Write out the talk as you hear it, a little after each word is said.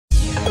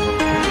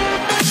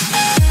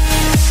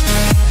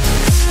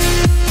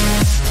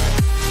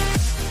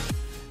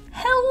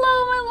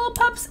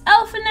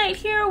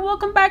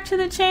welcome back to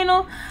the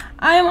channel.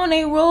 I am on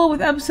a roll with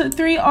episode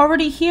 3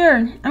 already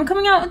here. I'm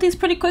coming out with these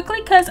pretty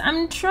quickly because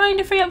I'm trying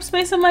to free up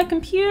space on my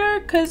computer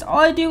because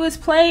all I do is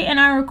play and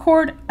I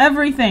record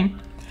everything.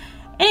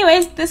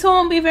 Anyways, this one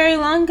won't be very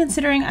long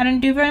considering I didn't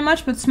do very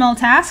much but small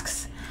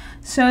tasks.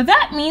 So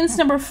that means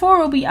number 4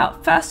 will be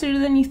out faster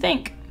than you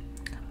think.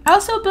 I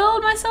also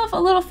built myself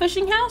a little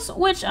fishing house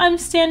which I'm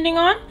standing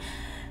on,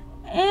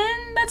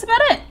 and that's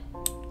about it.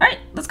 Alright,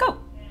 let's go.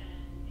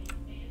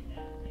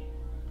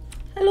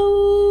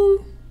 Hello.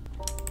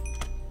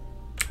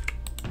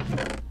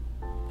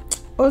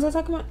 What was I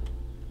talking about?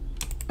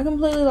 I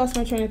completely lost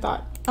my train of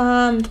thought.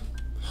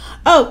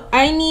 Oh,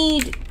 I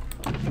need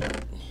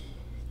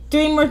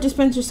 3 more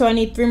dispensers, so I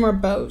need 3 more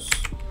bows.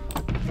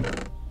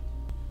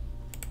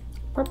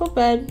 Purple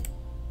bed.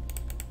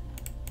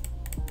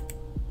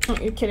 Oh,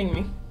 you're kidding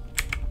me.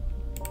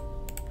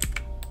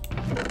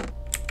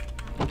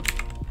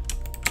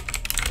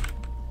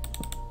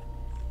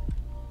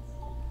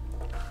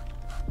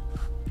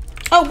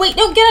 Oh, wait,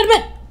 no, get out of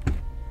bed!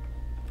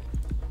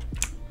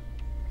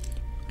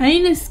 I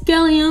need a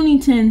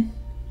Skeleoniton.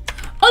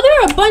 Oh,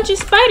 there are a bunch of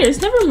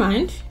spiders. Never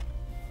mind.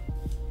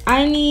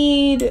 I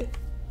need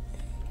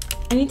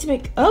to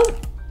make, oh.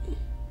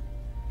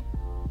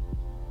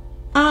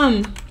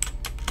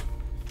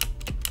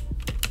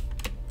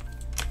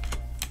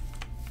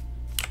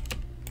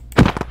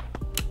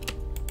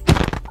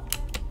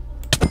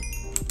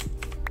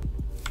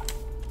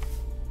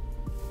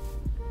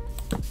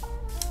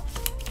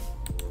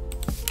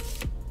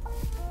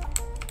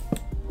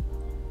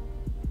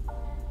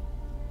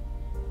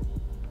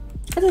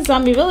 That's a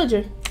zombie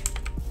villager.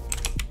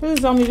 This is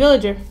a zombie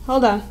villager.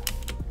 Hold on.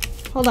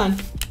 Hold on.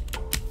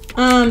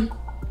 I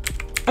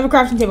have a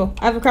crafting table.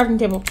 I have a crafting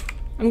table.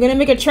 I'm gonna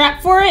make a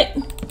trap for it.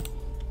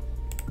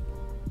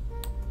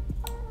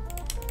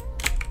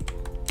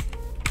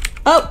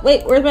 Oh,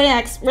 wait, where's my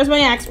axe? Where's my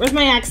axe? Where's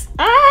my axe?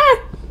 Ah!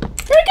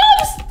 Here it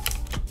comes!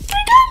 Here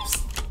it comes!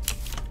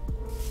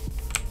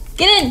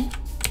 Get in!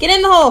 Get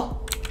in the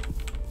hole!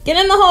 Get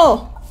in the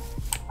hole!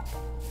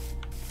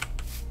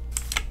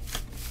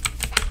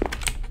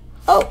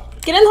 Oh,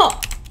 get in the hole.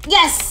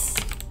 Yes!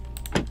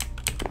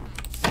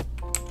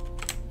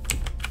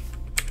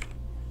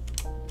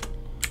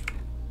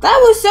 That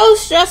was so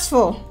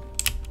stressful.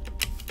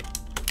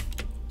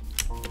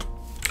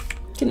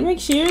 Can I make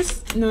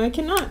shears? No, I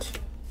cannot.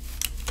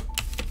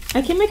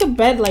 I can make a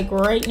bed like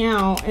right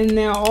now and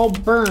they'll all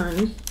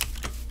burn.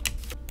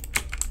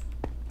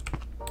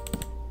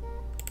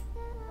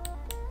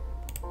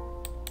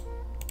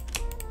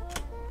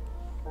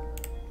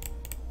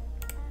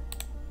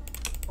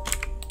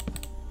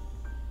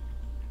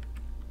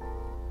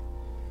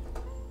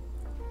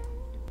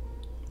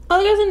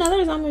 Oh, there's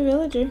another zombie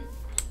villager.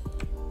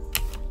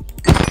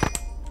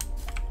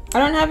 I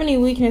don't have any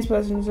weakness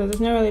potions, so there's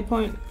no really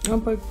point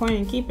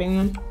in keeping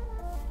them.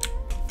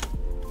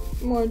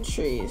 More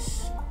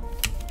trees.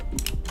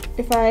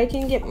 If I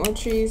can get more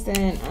trees,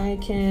 then I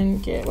can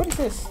get, what is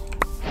this?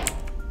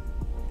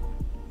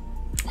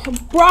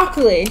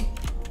 Broccoli.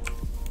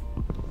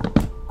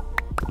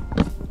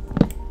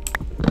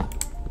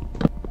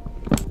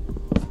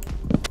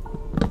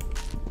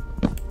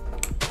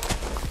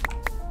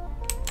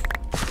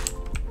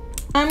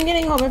 I'm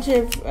getting a whole bunch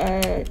of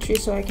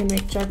trees so I can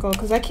make charcoal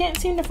because I can't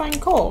seem to find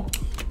coal.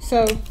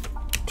 So,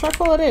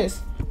 charcoal it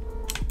is.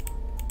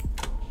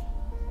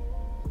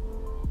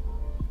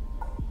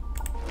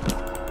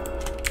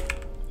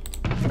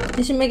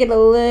 This should make it a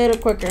little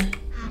quicker.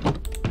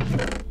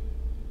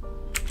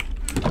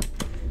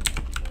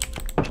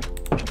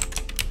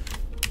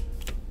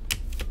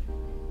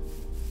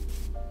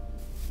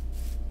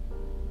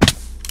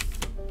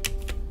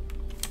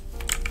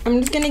 I'm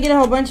just gonna get a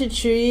whole bunch of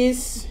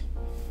trees.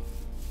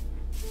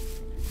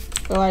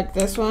 So like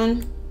this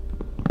one.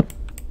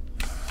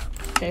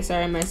 Okay,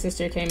 sorry, my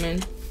sister came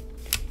in.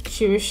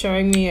 She was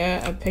showing me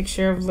a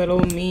picture of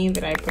little me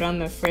that I put on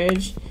the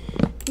fridge.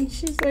 And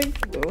she's like,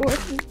 what?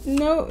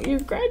 No,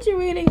 you're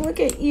graduating. Look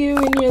at you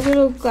in your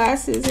little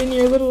glasses and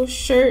your little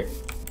shirt.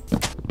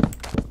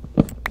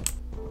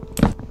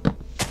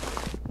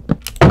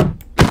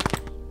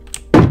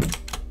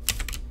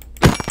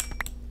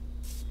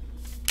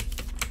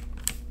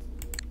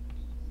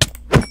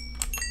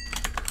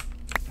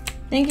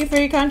 Thank you for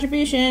your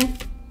contribution.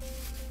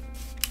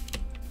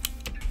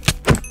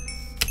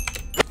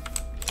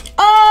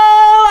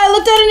 Oh, I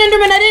looked at an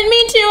Enderman. I didn't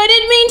mean to. I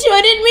didn't mean to.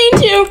 I didn't mean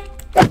to.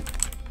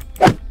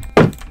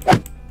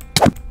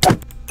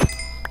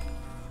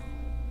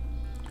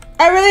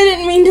 I really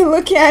didn't mean to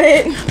look at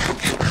it.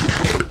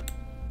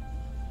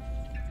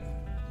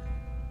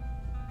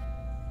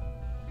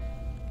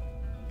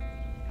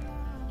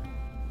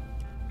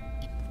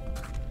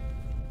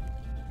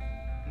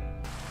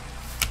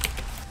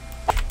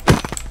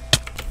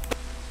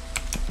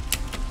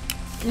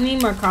 I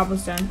need more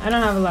cobblestone. I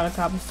don't have a lot of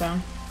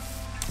cobblestone.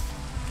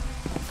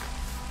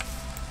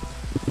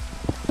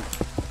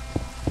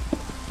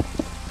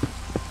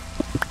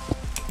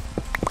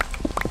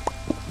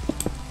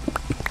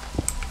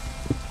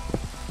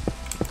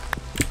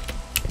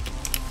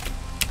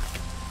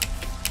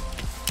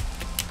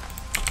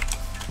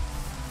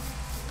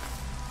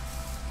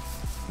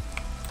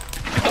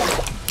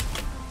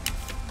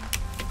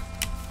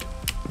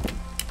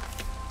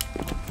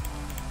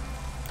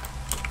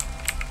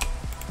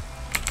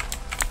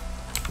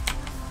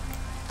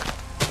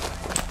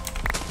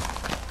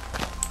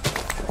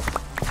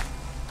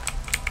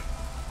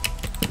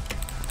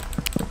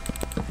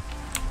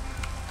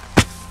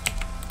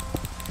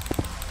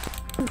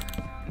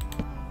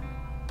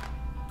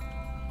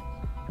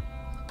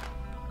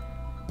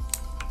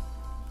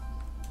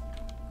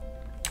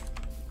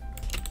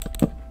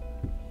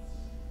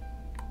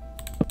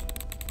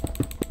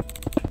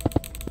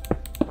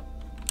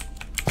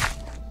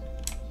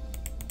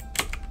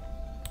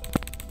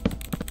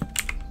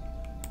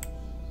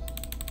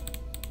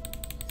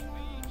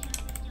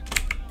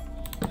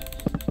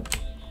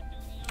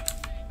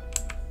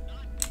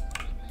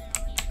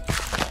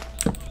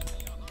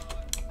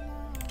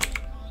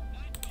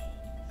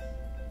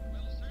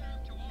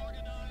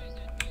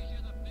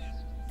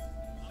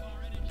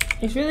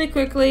 Just really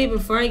quickly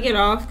before I get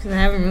off, because I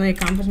haven't really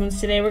accomplished much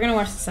today, we're gonna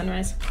watch the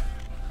sunrise.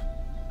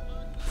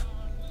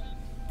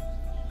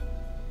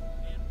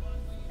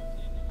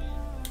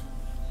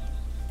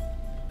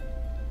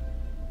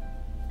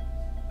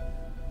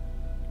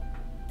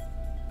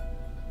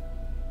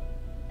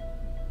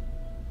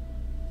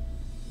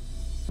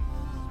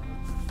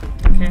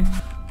 Okay.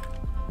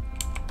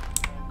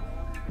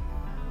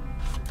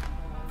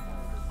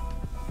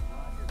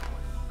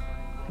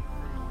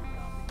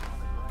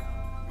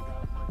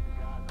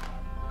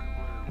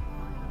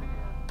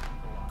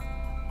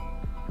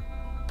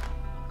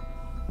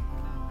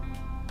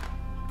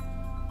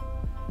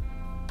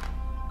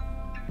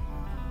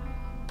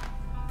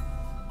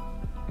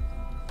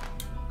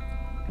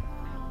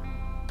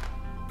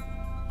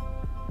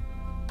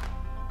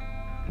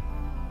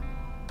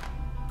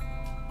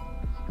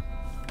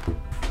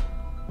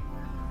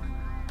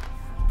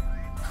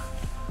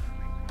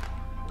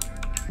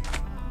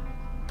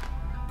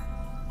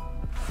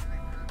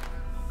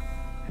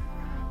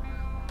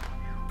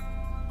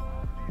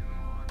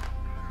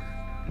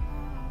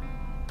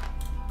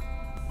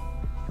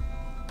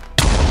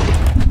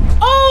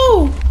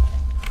 Oh!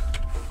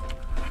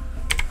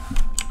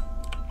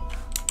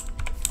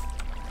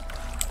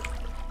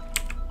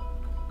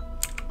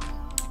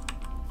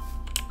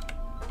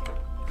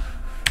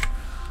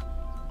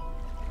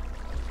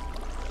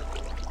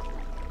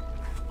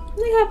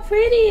 Look how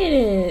pretty it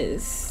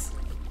is.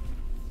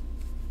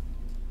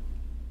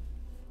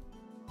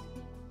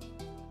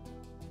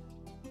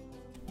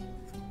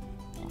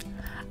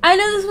 I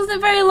know this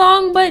wasn't very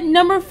long, but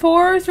number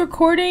 4's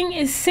recording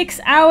is 6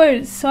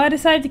 hours, so I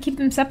decided to keep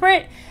them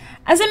separate.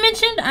 As I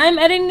mentioned, I'm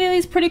editing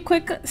these pretty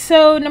quick,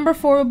 so number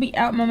 4 will be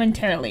out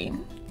momentarily.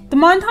 The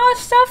montage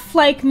stuff,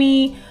 like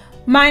me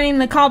mining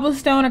the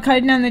cobblestone or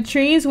cutting down the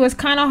trees, was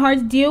kind of hard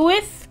to deal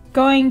with.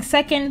 Going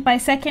second by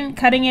second,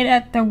 cutting it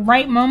at the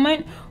right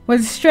moment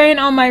was a strain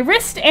on my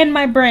wrist and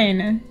my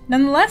brain.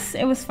 Nonetheless,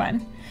 it was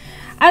fun.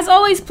 As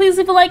always, please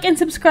leave a like and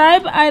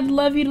subscribe. I'd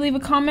love you to leave a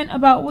comment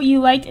about what you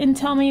liked and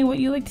tell me what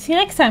you'd like to see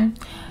next time.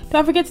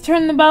 Don't forget to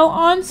turn the bell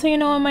on so you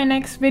know when my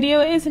next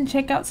video is, and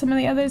check out some of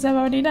the others I've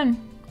already done.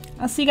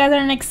 I'll see you guys in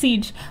our next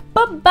siege.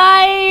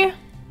 Bye-bye!